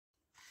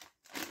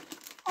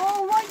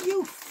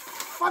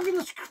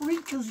fabulous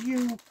creatures,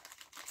 you.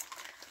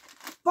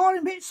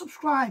 Boring bit,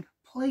 subscribe,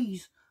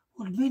 please.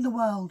 Would mean the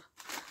world.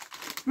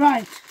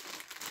 Right.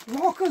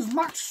 Walker's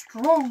Max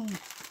Strong.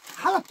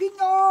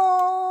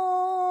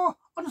 Jalapeno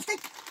on a stick.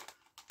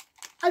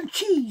 And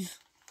cheese.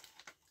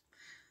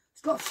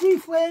 It's got 3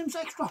 flames,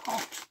 extra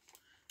hot.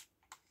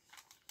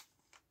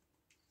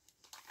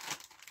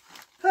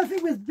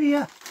 Perfect with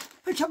beer,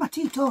 which I'm a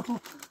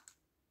teetotal.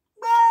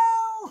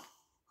 Well,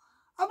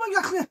 I'm not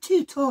exactly a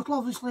teetotal,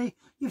 obviously.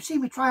 You've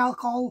seen me try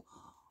alcohol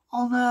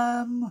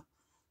on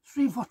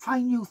stream for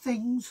trying new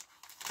things.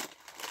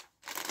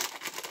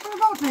 But I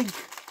don't drink.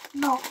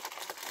 No.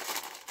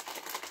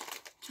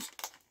 Just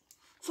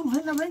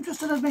something that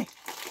interested in me.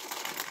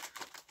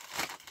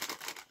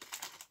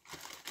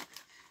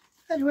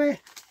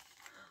 Anyway,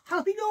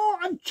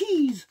 jalapeno and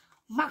cheese.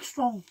 Max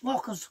Strong,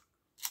 Walker's.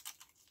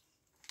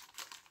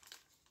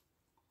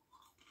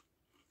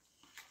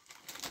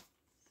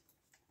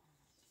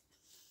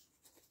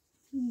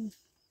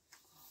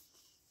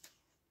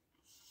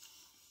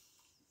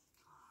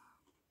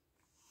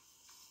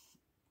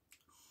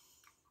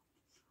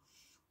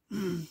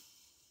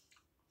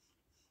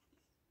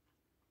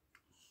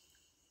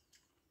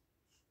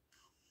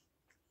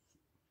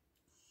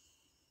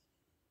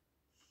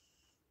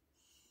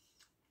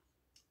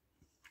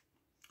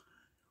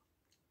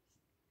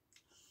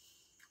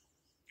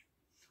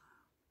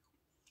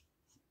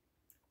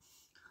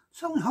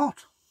 It's only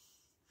hot.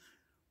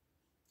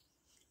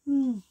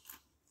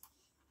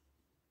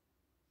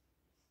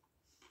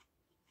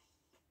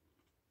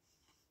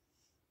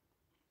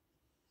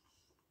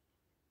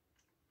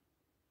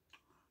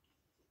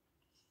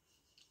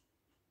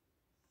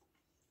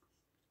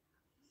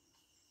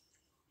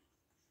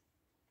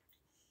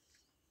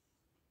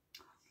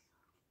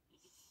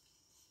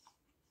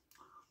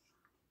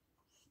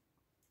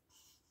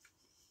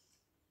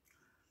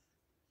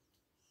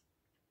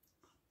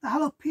 The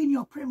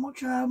jalapeno pretty much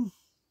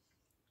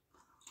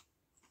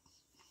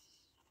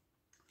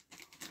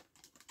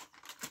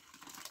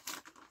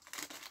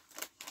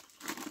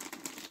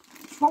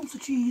swamps the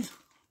cheese.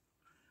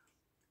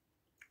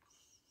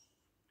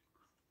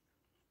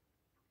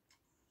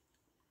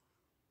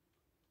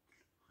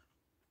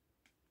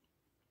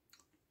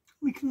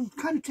 We can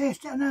kind of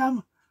taste it,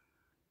 and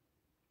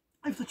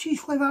if the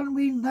cheese flavour hadn't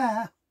been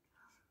there,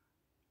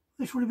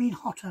 this would have been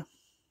hotter.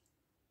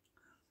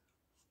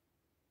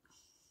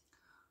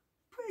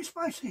 Pretty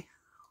spicy.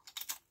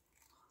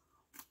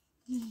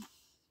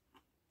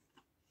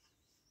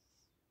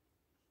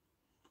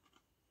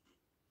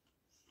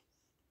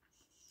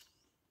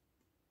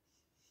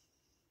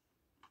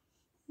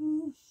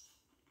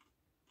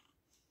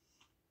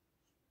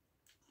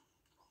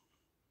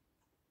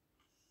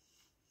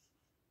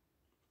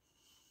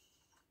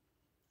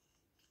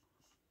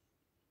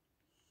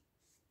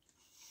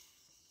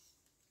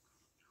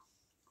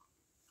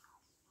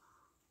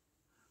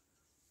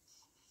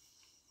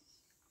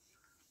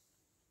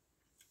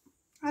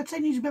 I'd say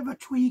it needs a bit of a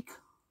tweak.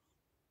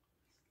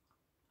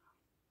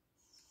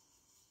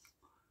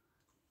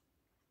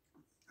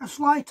 A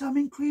slight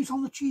increase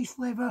on the cheese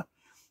flavour,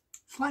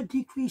 slight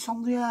decrease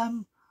on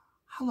the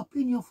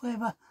jalapeno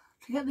flavour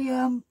to get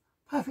the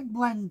perfect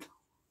blend.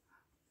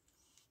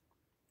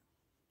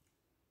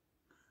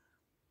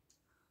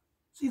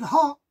 See, the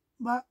hot,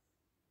 but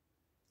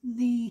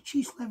the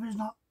cheese flavour is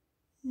not.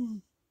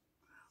 Well,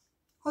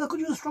 I could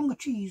use a stronger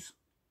cheese.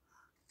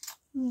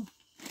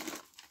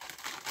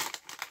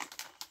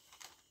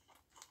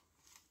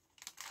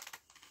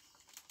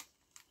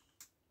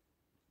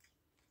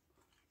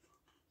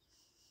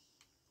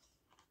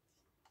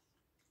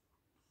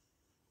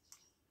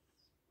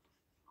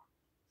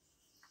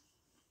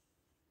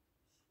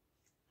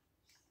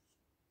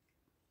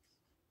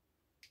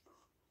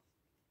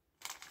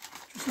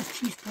 Just a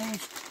cheese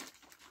paste.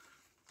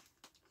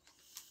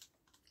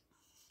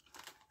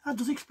 That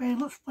does explain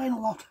a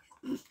lot.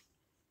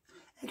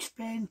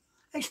 Explain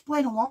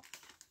a lot.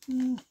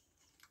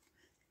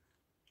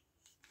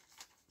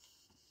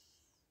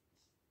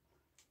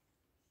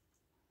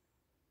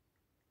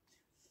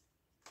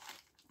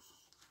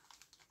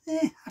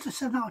 That's a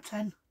 7 out of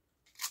 10.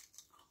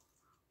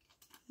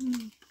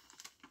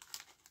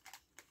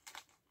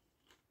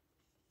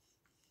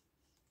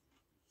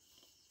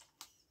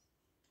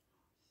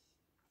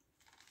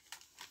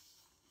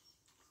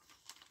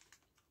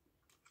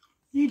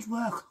 Needs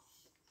work.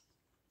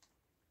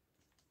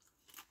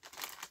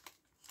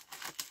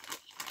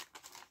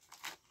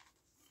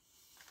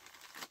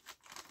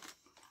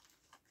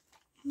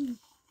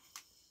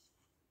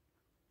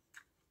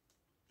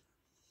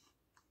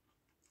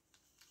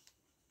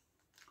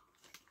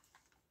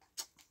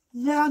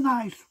 They're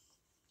nice,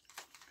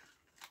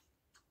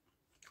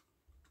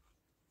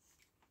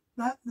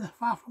 but they're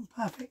far from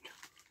perfect.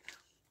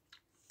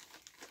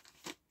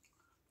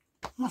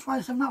 And that's why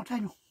it's 7 out of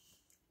 10.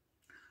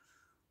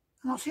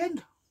 And that's the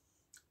end.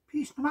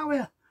 Peace, I'm out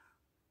here.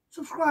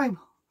 Subscribe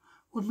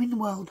would mean the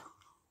world.